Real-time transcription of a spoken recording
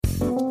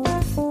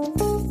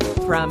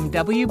From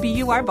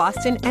WBUR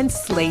Boston and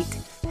Slate,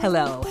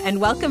 hello, and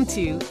welcome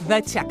to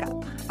The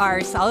Checkup,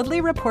 our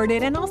solidly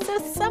reported and also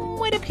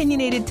somewhat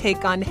opinionated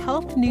take on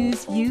health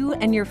news you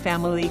and your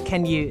family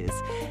can use.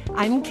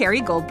 I'm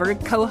Carrie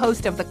Goldberg,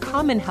 co-host of the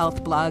Common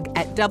Health blog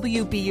at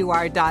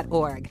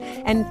WBUR.org.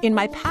 And in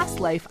my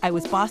past life, I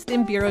was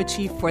Boston bureau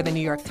chief for the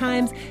New York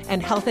Times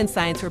and health and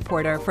science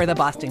reporter for the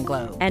Boston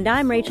Globe. And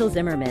I'm Rachel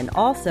Zimmerman,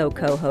 also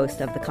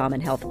co-host of the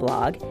Common Health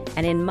blog.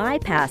 And in my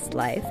past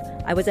life,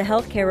 I was a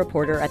healthcare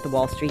reporter at the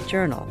Wall Street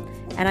Journal.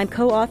 And I'm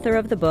co-author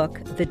of the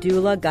book, The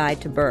Doula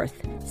Guide to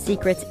Birth,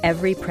 Secrets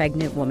Every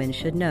Pregnant Woman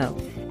Should Know.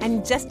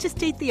 And just to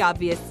state the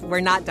obvious, we're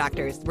not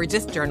doctors, we're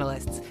just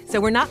journalists. So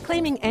we're not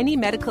claiming any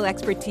medical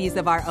expertise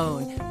of our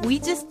own. We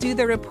just do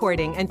the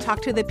reporting and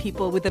talk to the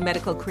people with the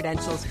medical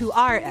credentials who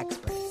are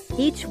experts.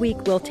 Each week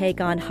we'll take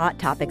on hot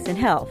topics in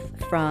health,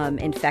 from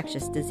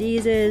infectious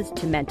diseases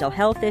to mental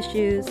health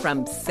issues.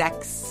 From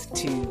sex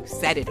to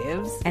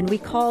sedatives. And we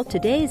call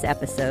today's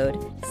episode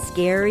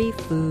Scary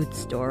Food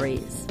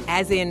Stories.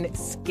 As in,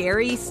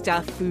 scary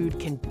stuff food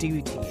can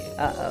do to you.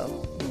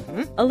 Uh-oh.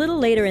 A little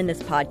later in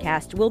this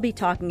podcast, we'll be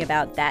talking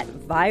about that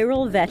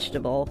viral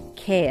vegetable,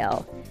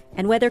 kale,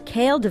 and whether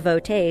kale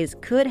devotees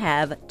could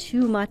have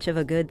too much of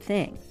a good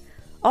thing.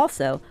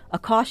 Also, a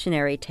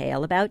cautionary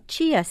tale about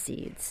chia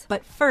seeds.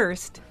 But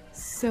first,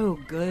 so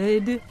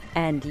good.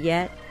 And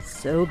yet,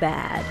 so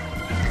bad.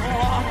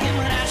 Oh, give me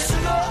that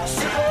sugar,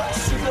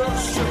 sugar,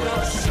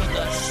 sugar, sugar,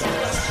 sugar,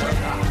 sugar,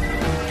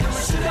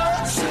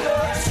 sugar,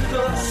 sugar,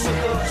 sugar,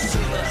 sugar,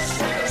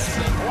 sugar,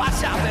 sugar.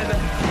 Watch out, baby.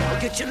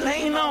 Get your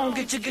lane on,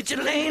 get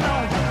your lane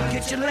on,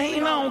 get your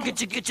lane on,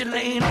 get your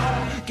lane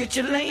on, get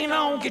your lane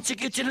on, get your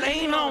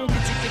lane on,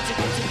 get your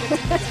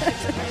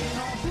lane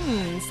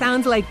on.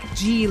 Sounds like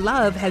G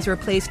Love has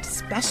replaced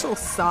special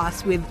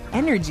sauce with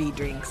energy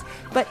drinks.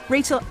 But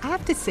Rachel, I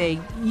have to say,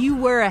 you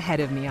were ahead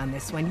of me on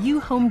this one. You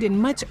homed in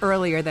much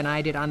earlier than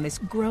I did on this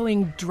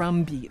growing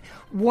drumbeat,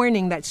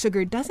 warning that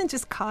sugar doesn't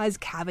just cause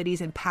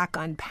cavities and pack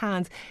on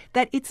pounds,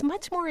 that it's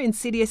much more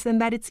insidious than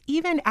that it's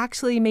even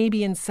actually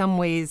maybe in some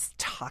ways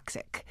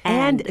toxic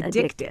and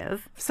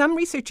addictive. Some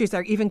researchers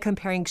are even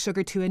comparing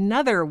sugar to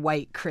another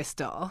white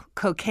crystal,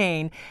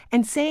 cocaine,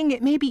 and saying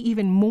it may be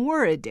even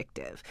more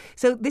addictive.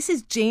 So this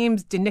is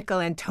James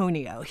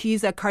DiNicolantonio.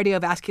 He's a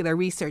cardiovascular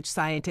research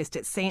scientist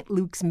at St.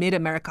 Luke's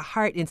Mid-America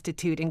Heart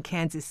Institute in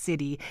Kansas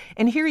City.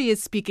 And here he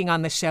is speaking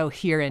on the show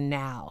Here and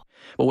Now.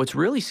 Well, what's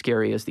really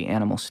scary is the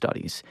animal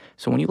studies.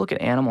 So when you look at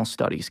animal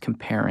studies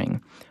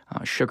comparing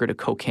sugar to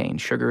cocaine,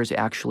 sugar is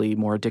actually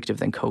more addictive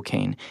than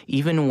cocaine.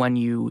 Even when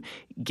you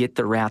get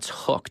the rats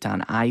hooked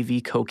on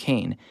IV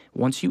cocaine,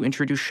 once you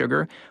introduce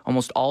sugar,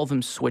 almost all of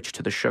them switch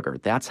to the sugar.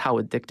 That's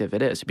how addictive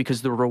it is,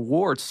 because the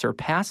reward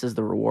surpasses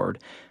the reward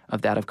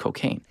of that of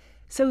cocaine.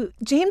 So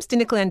James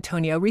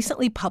DiNicolantonio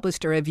recently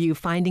published a review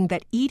finding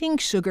that eating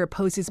sugar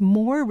poses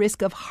more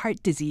risk of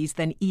heart disease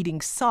than eating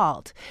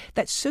salt,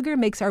 that sugar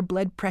makes our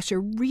blood pressure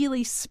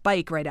really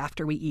spike right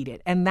after we eat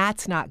it, and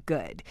that's not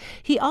good.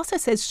 He also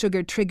says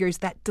sugar triggers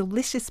that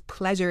delicious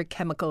pleasure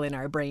chemical in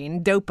our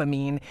brain,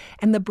 dopamine,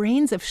 and the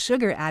brains of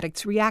sugar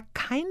addicts react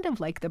kind of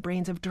like the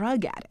brains of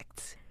drug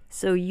addicts.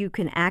 So you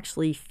can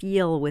actually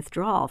feel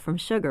withdrawal from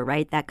sugar,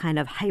 right? That kind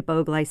of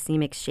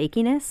hypoglycemic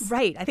shakiness?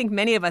 Right. I think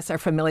many of us are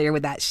familiar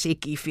with that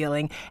shaky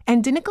feeling.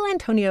 And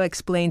DiNicolantonio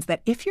explains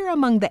that if you're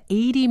among the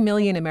 80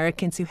 million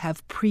Americans who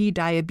have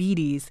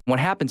pre-diabetes... What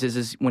happens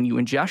is when you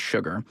ingest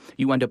sugar,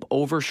 you end up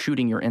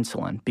overshooting your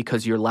insulin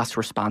because you're less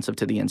responsive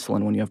to the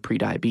insulin when you have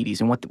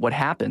pre-diabetes. And what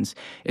happens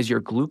is your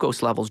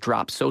glucose levels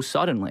drop so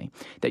suddenly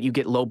that you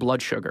get low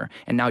blood sugar.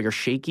 And now you're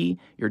shaky,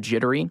 you're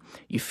jittery,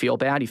 you feel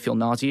bad, you feel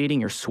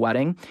nauseating, you're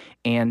sweating.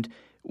 And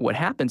what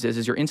happens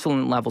is your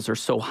insulin levels are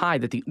so high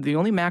that the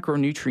only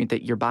macronutrient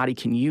that your body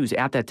can use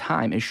at that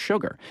time is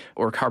sugar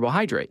or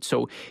carbohydrate.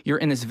 So you're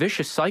in this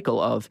vicious cycle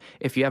of,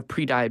 if you have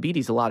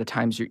prediabetes, a lot of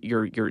times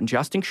you're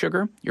ingesting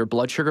sugar, your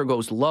blood sugar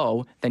goes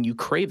low, then you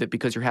crave it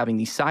because you're having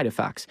these side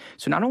effects.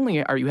 So not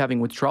only are you having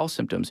withdrawal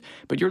symptoms,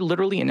 but you're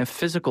literally in a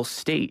physical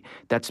state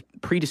that's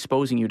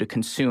predisposing you to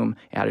consume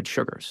added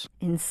sugars.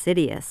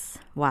 Insidious.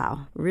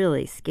 Wow,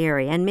 really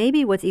scary. And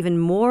maybe what's even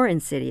more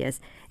insidious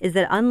is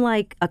that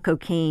unlike a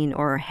cocaine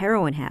or a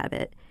heroin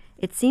habit,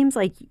 it seems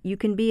like you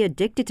can be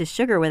addicted to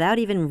sugar without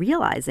even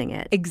realizing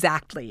it.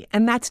 Exactly.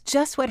 And that's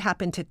just what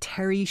happened to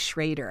Terry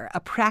Schrader, a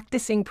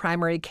practicing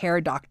primary care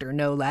doctor,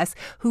 no less,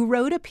 who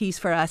wrote a piece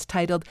for us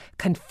titled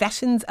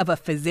Confessions of a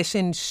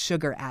Physician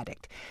Sugar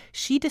Addict.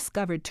 She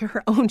discovered, to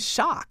her own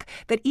shock,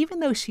 that even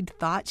though she'd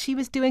thought she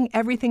was doing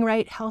everything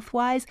right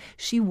health-wise,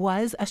 she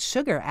was a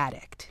sugar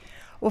addict.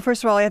 Well,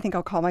 first of all, I think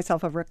I'll call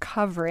myself a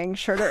recovering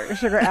sugar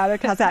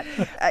addict. How's that?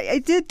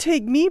 It did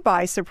take me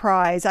by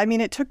surprise. I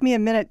mean, it took me a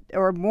minute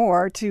or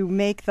more to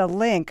make the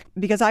link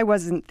because I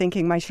wasn't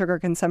thinking my sugar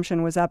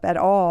consumption was up at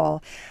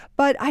all.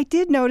 But I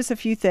did notice a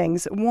few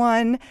things.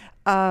 One,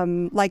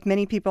 like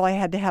many people, I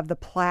had to have the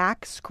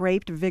plaque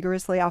scraped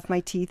vigorously off my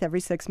teeth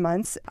every 6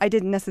 months. I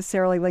didn't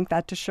necessarily link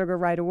that to sugar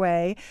right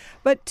away.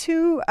 But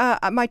two,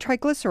 my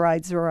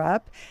triglycerides were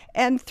up.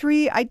 And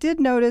three, I did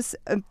notice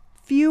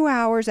few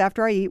hours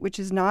after I eat, which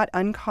is not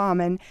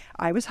uncommon,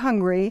 I was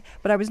hungry,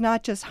 but I was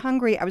not just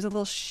hungry, I was a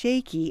little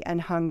shaky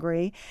and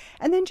hungry.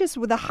 And then just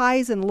with the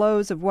highs and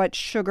lows of what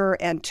sugar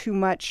and too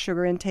much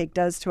sugar intake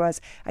does to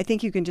us, I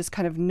think you can just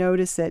kind of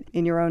notice it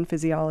in your own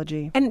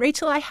physiology. And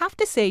Rachel, I have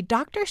to say,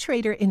 Dr.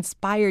 Schrader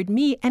inspired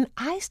me, and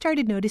I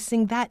started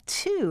noticing that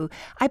too.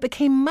 I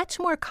became much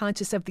more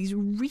conscious of these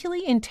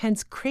really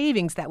intense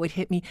cravings that would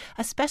hit me,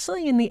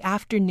 especially in the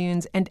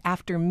afternoons and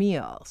after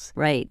meals.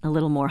 Right. A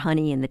little more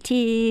honey in the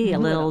tea, a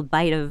little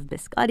bite of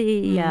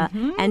biscotti.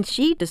 And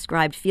she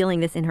described feeling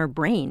this in her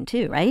brain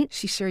too, right?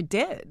 She sure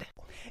did.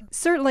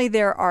 Certainly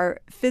there are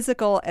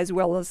physical as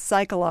well as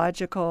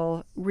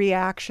psychological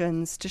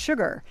reactions to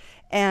sugar.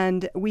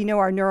 And we know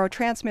our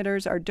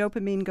neurotransmitters, our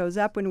dopamine goes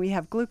up when we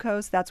have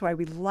glucose. That's why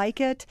we like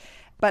it.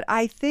 But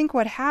I think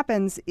what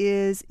happens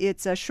is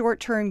it's a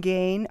short-term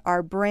gain.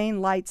 Our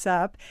brain lights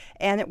up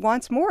and it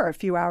wants more a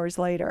few hours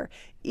later.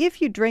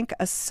 If you drink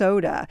a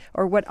soda,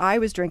 or what I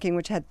was drinking,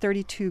 which had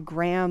 32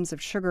 grams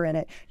of sugar in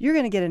it, you're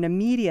going to get an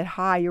immediate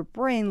high. Your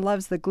brain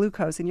loves the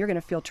glucose and you're going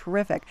to feel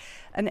terrific.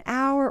 An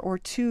hour or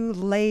two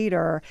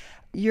later,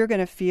 you're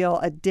going to feel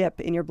a dip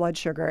in your blood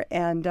sugar.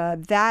 And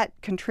that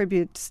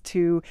contributes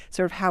to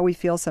sort of how we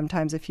feel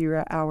sometimes a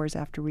few hours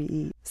after we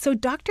eat. So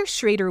Dr.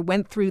 Schrader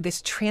went through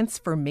this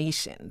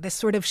transformation, this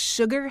sort of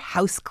sugar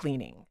house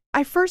cleaning.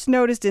 I first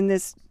noticed in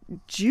this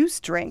juice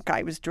drink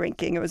I was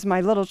drinking. It was my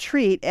little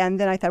treat. And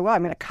then I thought, well,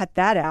 I'm going to cut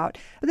that out.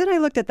 But then I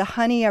looked at the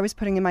honey I was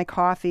putting in my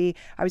coffee.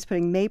 I was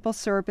putting maple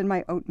syrup in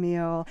my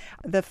oatmeal.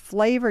 The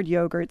flavored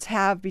yogurts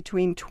have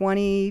between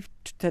 20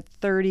 to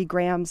 30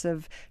 grams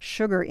of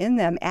sugar in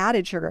them,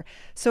 added sugar.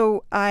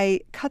 So I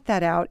cut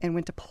that out and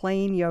went to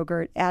plain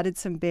yogurt, added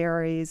some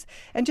berries,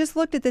 and just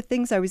looked at the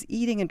things I was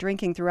eating and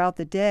drinking throughout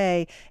the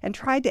day and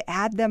tried to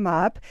add them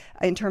up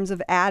in terms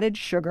of added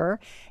sugar.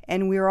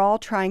 And we're all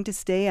trying to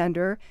stay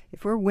under,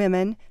 if we're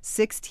women,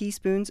 6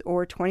 teaspoons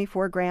or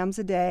 24 grams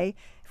a day.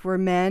 If we're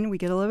men, we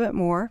get a little bit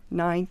more,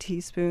 9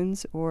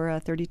 teaspoons or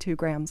 32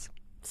 grams.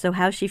 So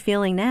how's she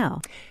feeling now?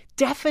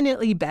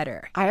 Definitely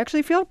better. I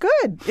actually feel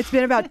good. It's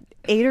been about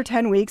 8 or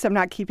 10 weeks. I'm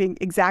not keeping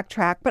exact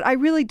track, but I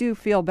really do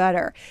feel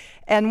better.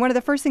 And one of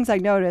the first things I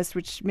noticed,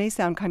 which may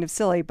sound kind of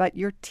silly, but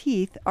your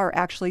teeth are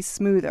actually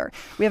smoother.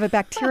 We have a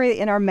bacteria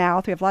in our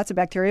mouth. We have lots of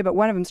bacteria, but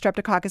one of them,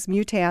 Streptococcus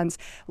mutans,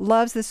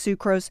 loves the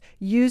sucrose,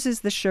 uses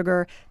the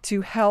sugar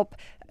to help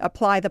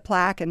apply the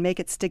plaque and make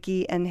it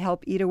sticky and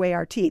help eat away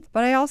our teeth.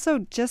 But I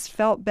also just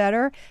felt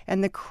better,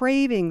 and the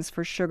cravings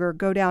for sugar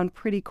go down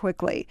pretty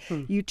quickly.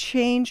 You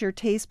change your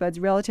taste buds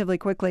relatively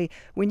quickly.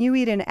 When you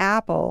eat an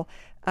apple,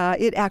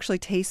 it actually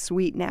tastes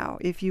sweet now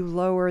if you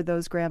lower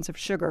those grams of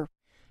sugar.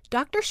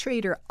 Dr.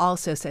 Schrader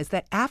also says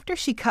that after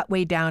she cut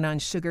way down on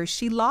sugar,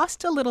 she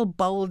lost a little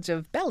bulge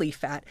of belly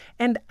fat.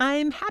 And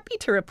I'm happy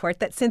to report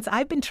that since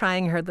I've been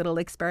trying her little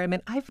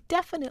experiment, I've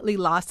definitely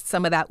lost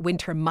some of that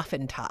winter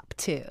muffin top,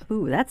 too.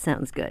 Ooh, that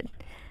sounds good.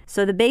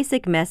 So the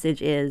basic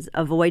message is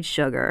avoid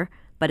sugar,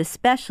 but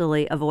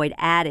especially avoid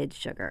added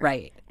sugar.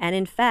 Right. And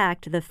in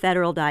fact, the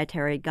federal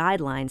dietary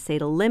guidelines say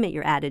to limit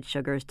your added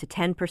sugars to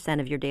 10%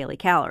 of your daily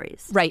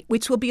calories. Right,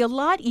 which will be a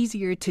lot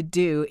easier to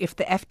do if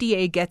the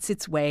FDA gets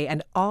its way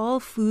and all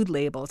food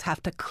labels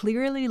have to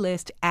clearly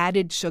list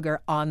added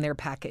sugar on their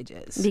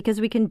packages. Because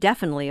we can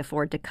definitely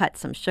afford to cut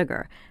some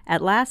sugar.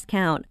 At last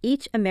count,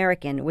 each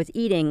American was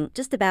eating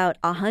just about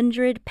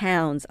 100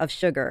 pounds of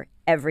sugar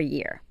every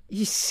year.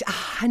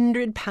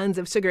 100 pounds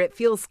of sugar. It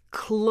feels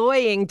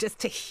cloying just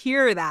to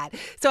hear that.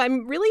 So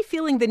I'm really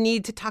feeling the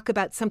need to talk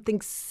about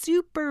something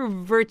super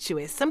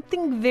virtuous,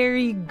 something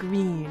very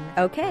green.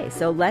 Okay,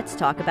 so let's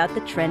talk about the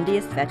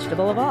trendiest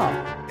vegetable of all.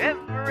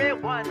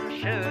 Everyone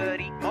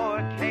should eat more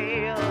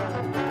kale.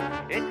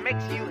 It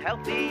makes you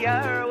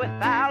healthier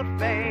without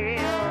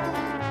fail.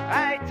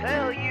 I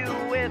tell you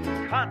with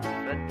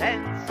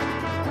confidence,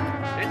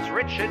 it's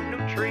rich in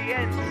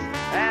nutrients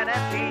and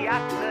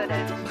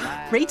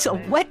antioxidants. Rachel,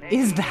 what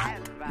is that?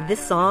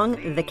 This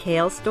song, The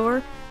Kale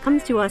Store,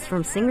 comes to us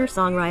from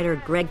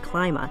singer-songwriter Greg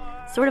Klima,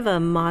 sort of a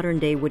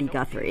modern-day Woody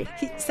Guthrie.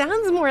 He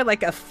sounds more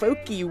like a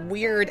folky,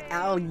 Weird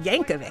Al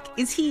Yankovic.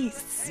 Is he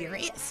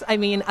serious? I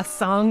mean, a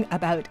song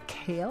about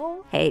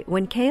kale? Hey,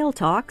 when kale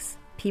talks,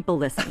 people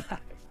listen.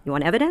 You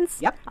want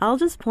evidence? Yep. I'll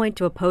just point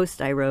to a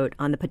post I wrote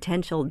on the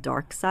potential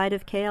dark side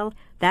of kale.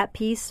 That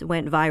piece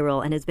went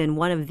viral and has been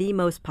one of the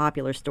most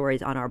popular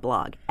stories on our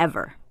blog,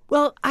 ever.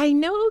 Well, I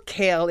know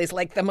kale is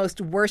like the most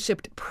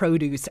worshipped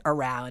produce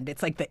around.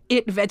 It's like the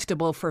it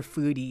vegetable for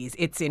foodies.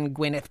 It's in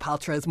Gwyneth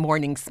Paltrow's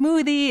morning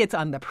smoothie. It's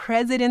on the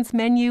president's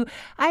menu.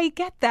 I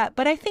get that,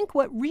 but I think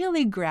what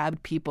really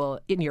grabbed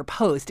people in your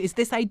post is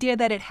this idea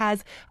that it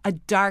has a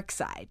dark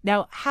side.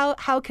 Now,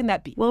 how can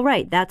that be? Well,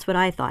 right. That's what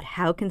I thought.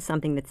 How can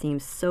something that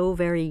seems so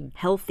very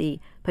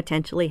healthy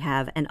potentially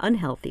have an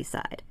unhealthy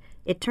side?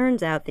 It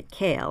turns out that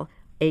kale,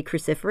 a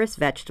cruciferous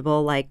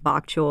vegetable like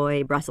bok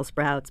choy, Brussels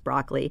sprouts,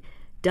 broccoli,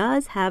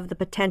 does have the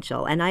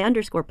potential, and I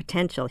underscore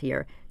potential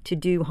here, to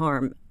do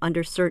harm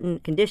under certain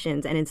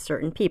conditions and in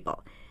certain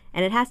people.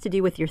 And it has to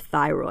do with your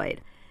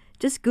thyroid.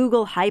 Just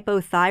Google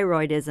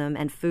hypothyroidism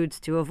and foods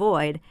to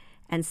avoid,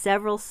 And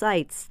several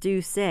sites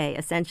do say,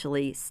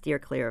 essentially, steer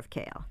clear of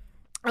kale.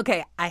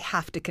 Okay, I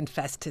have to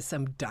confess to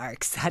some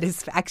dark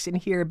satisfaction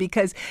here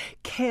because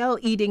kale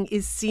eating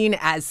is seen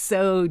as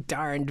so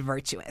darned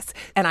virtuous,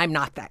 and I'm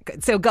not that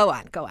good. So go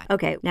on.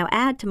 Okay, now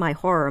add to my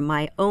horror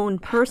my own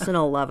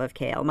personal love of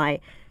kale, my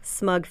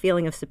smug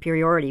feeling of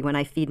superiority when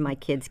I feed my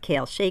kids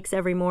kale shakes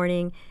every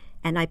morning,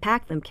 and I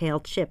pack them kale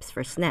chips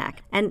for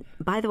snack. And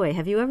by the way,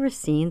 have you ever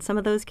seen some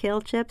of those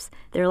kale chips?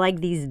 They're like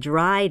these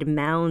dried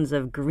mounds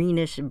of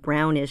greenish,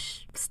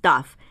 brownish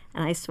stuff.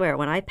 And I swear,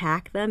 when I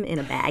pack them in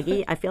a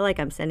baggie, I feel like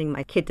I'm sending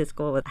my kid to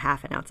school with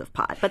half an ounce of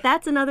pot. But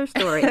that's another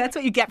story. That's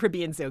what you get for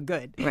being so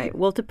good. Right.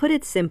 Well, to put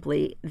it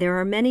simply, there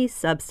are many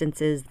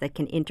substances that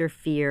can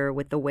interfere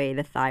with the way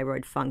the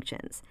thyroid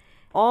functions.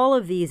 All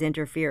of these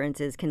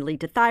interferences can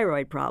lead to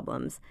thyroid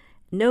problems,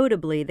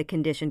 notably the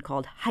condition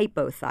called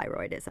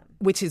hypothyroidism.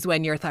 Which is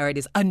when your thyroid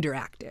is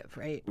underactive,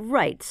 right?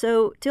 Right.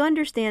 So to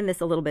understand this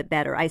a little bit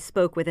better, I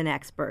spoke with an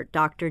expert,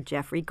 Dr.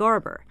 Jeffrey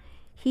Garber.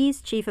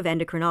 He's chief of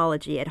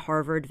endocrinology at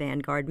Harvard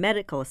Vanguard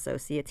Medical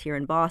Associates here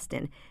in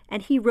Boston,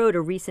 and he wrote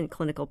a recent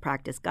clinical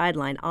practice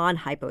guideline on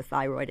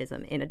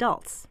hypothyroidism in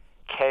adults.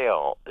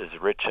 Kale is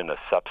rich in a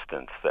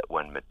substance that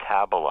when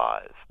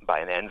metabolized by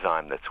an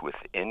enzyme that's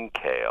within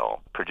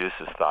kale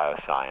produces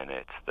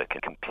thiocyanates that can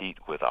compete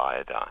with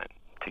iodine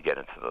to get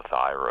into the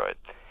thyroid.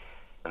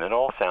 And it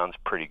all sounds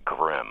pretty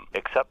grim,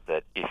 except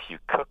that if you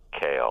cook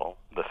kale,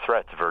 the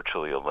threat's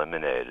virtually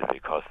eliminated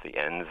because the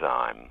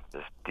enzyme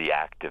is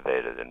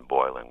deactivated in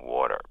boiling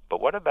water. But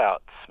what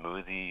about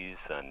smoothies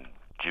and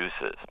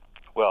juices?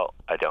 Well,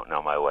 I don't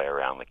know my way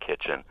around the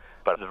kitchen,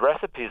 but the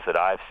recipes that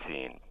I've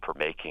seen for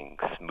making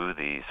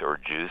smoothies or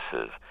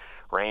juices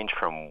range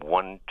from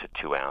 1 to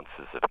 2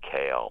 ounces of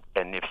kale.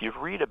 And if you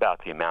read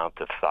about the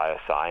amount of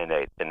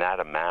thiocyanate in that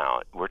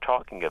amount, we're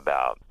talking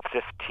about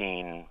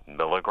 15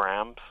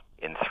 milligrams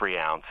in 3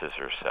 ounces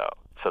or so.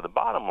 So the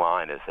bottom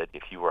line is that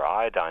if you were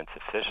iodine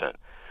sufficient,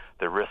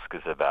 the risk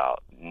is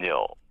about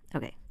nil.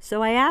 Okay,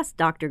 so I asked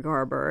Dr.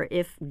 Garber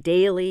if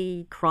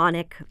daily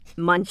chronic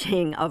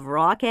munching of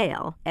raw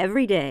kale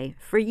every day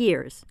for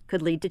years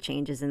could lead to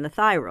changes in the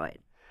thyroid.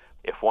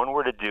 If one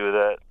were to do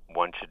that,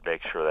 one should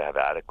make sure they have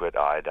adequate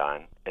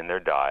iodine in their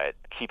diet.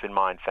 Keep in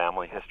mind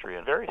family history.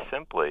 And very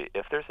simply,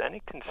 if there's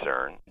any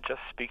concern, just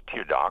speak to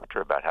your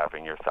doctor about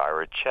having your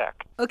thyroid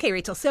checked. Okay,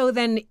 Rachel. So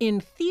then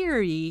in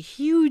theory,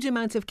 huge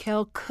amounts of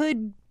kale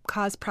could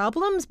cause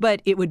problems,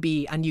 but it would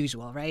be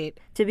unusual, right?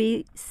 To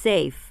be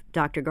safe,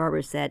 Dr.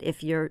 Garber said,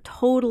 if you're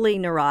totally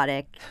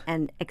neurotic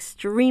and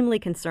extremely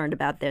concerned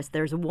about this,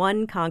 there's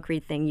one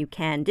concrete thing you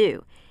can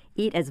do.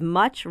 Eat as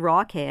much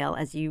raw kale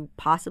as you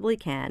possibly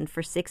can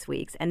for 6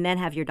 weeks and then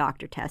have your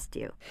doctor test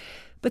you.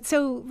 But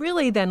so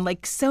really then,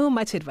 like so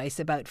much advice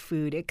about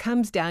food, it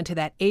comes down to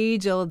that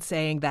age-old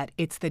saying that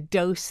it's the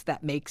dose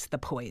that makes the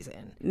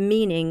poison.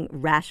 Meaning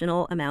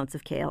rational amounts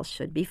of kale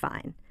should be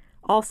fine.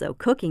 Also,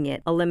 cooking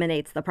it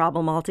eliminates the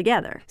problem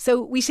altogether. So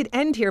we should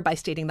end here by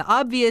stating the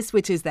obvious,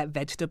 which is that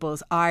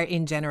vegetables are,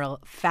 in general,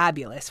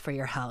 fabulous for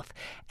your health.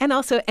 And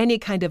also, any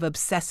kind of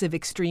obsessive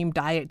extreme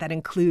diet that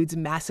includes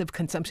massive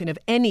consumption of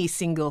any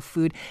single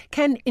food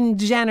can, in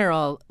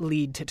general,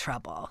 lead to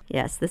trouble.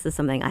 Yes, this is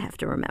something I have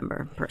to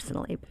remember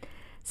personally.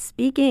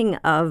 Speaking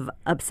of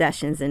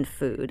obsessions in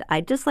food,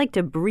 I'd just like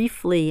to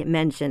briefly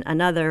mention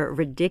another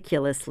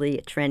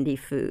ridiculously trendy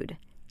food.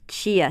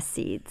 Chia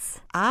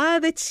seeds. Ah,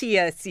 the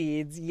chia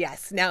seeds,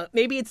 yes. Now,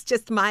 maybe it's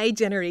just my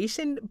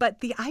generation, but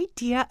the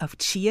idea of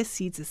chia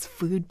seeds as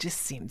food just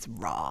seems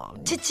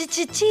wrong.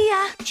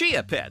 Chia.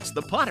 Chia Pets,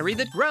 the pottery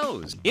that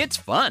grows. It's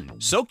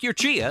fun. Soak your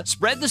chia,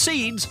 spread the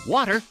seeds,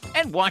 water,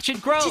 and watch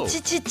it grow.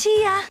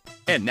 Chia.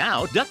 And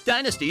now, Duck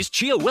Dynasty's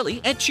Chia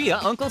Willy and Chia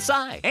Uncle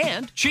Si.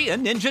 And Chia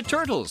Ninja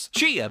Turtles.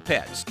 Chia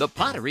Pets, the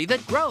pottery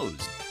that grows.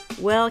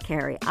 Well,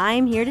 Carrie,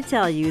 I'm here to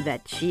tell you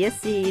that chia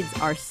seeds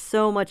are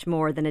so much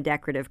more than a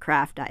decorative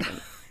craft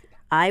item.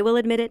 I will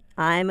admit it,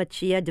 I'm a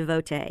chia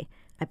devotee.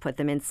 I put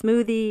them in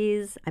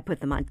smoothies, I put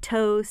them on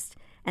toast,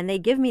 and they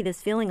give me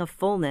this feeling of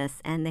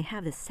fullness, and they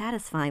have this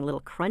satisfying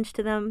little crunch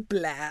to them.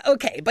 Blah.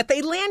 Okay, but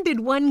they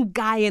landed one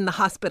guy in the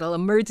hospital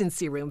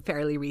emergency room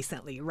fairly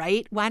recently,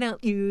 right? Why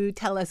don't you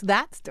tell us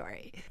that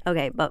story?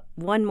 Okay, but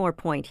one more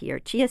point here.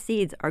 Chia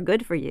seeds are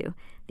good for you.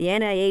 The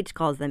NIH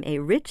calls them a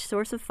rich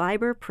source of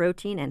fiber,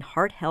 protein, and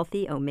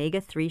heart-healthy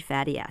omega-3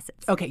 fatty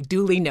acids. Okay,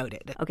 duly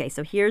noted. Okay,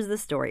 so here's the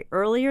story.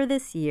 Earlier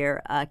this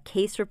year, a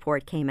case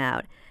report came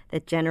out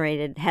that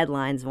generated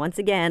headlines. Once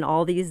again,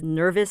 all these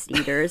nervous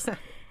eaters.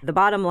 The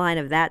bottom line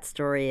of that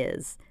story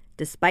is,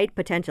 despite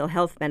potential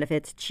health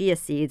benefits, chia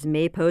seeds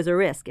may pose a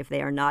risk if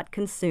they are not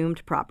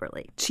consumed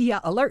properly.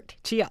 Chia alert,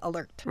 chia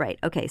alert. Right,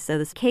 okay, so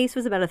this case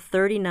was about a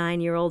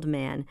 39-year-old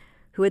man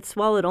who had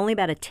swallowed only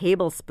about a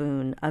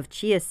tablespoon of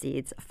chia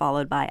seeds,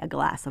 followed by a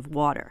glass of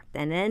water.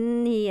 And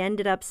then he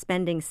ended up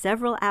spending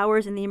several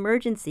hours in the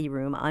emergency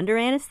room under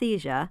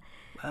anesthesia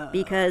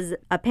because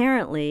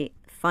apparently,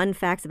 fun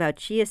facts about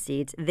chia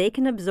seeds, they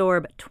can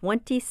absorb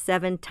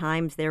 27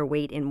 times their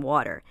weight in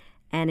water.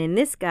 And in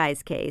this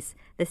guy's case,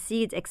 the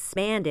seeds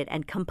expanded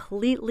and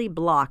completely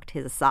blocked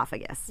his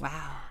esophagus.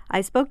 Wow.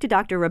 I spoke to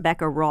Dr.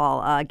 Rebecca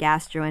Rawl, a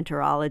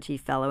gastroenterology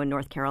fellow in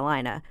North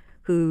Carolina,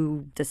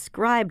 who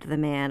described the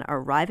man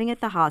arriving at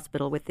the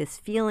hospital with this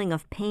feeling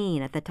of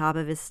pain at the top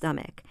of his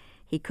stomach.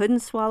 He couldn't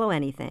swallow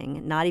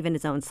anything, not even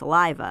his own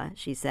saliva,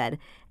 she said,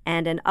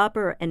 and an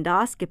upper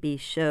endoscopy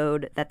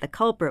showed that the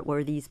culprit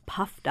were these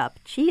puffed up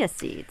chia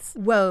seeds.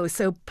 Whoa,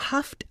 so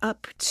puffed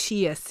up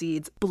chia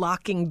seeds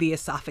blocking the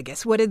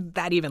esophagus. What did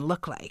that even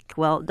look like?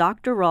 Well,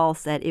 Dr. Rawl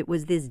said it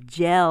was this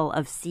gel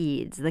of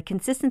seeds. The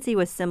consistency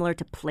was similar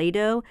to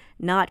Play-Doh,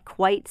 not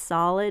quite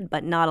solid,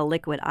 but not a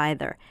liquid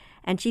either.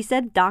 And she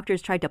said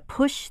doctors tried to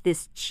push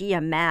this chia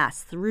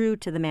mass through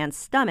to the man's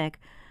stomach,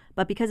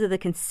 but because of the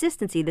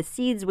consistency, the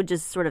seeds would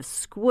just sort of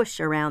squish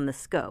around the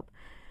scope.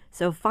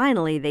 So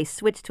finally, they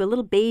switched to a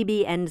little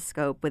baby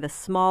endoscope with a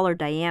smaller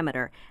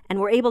diameter and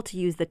were able to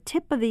use the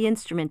tip of the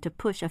instrument to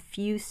push a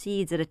few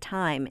seeds at a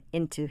time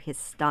into his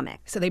stomach.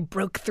 So they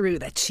broke through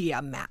the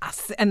chia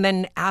mass. And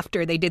then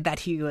after they did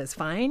that, he was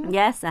fine?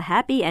 Yes, a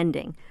happy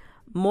ending.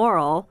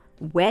 Moral,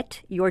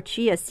 wet your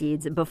chia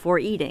seeds before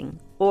eating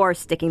or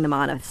sticking them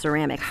on a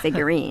ceramic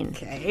figurine.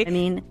 Okay. I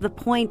mean, the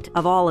point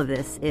of all of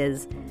this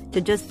is to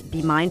just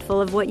be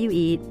mindful of what you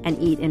eat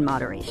and eat in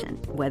moderation,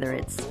 whether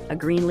it's a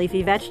green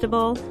leafy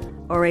vegetable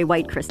or a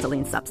white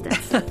crystalline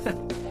substance.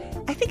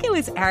 I think it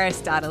was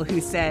Aristotle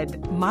who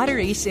said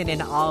moderation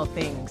in all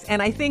things.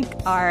 And I think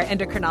our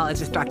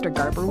endocrinologist, Dr.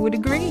 Garber, would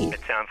agree.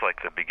 It sounds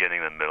like the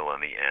beginning, the middle,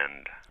 and the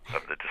end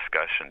of the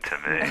discussion to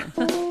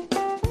me.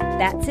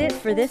 That's it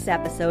for this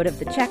episode of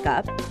The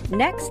Checkup.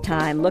 Next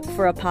time, look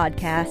for a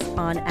podcast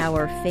on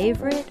our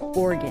favorite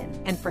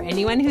organ. And for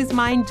anyone whose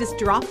mind just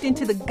dropped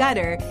into the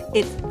gutter,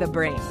 it's the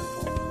brain.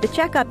 The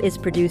Checkup is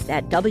produced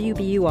at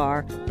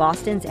WBUR,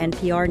 Boston's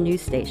NPR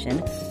news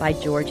station, by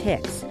George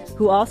Hicks,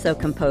 who also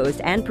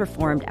composed and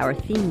performed our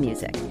theme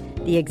music.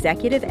 The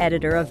executive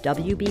editor of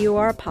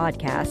WBUR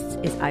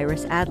Podcasts is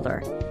Iris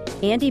Adler.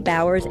 Andy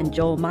Bowers and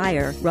Joel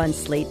Meyer run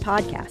Slate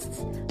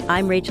Podcasts.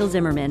 I'm Rachel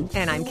Zimmerman.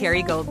 And I'm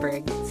Carrie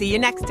Goldberg. See you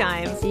next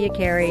time. See you,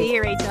 Carrie. See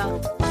you,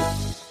 Rachel.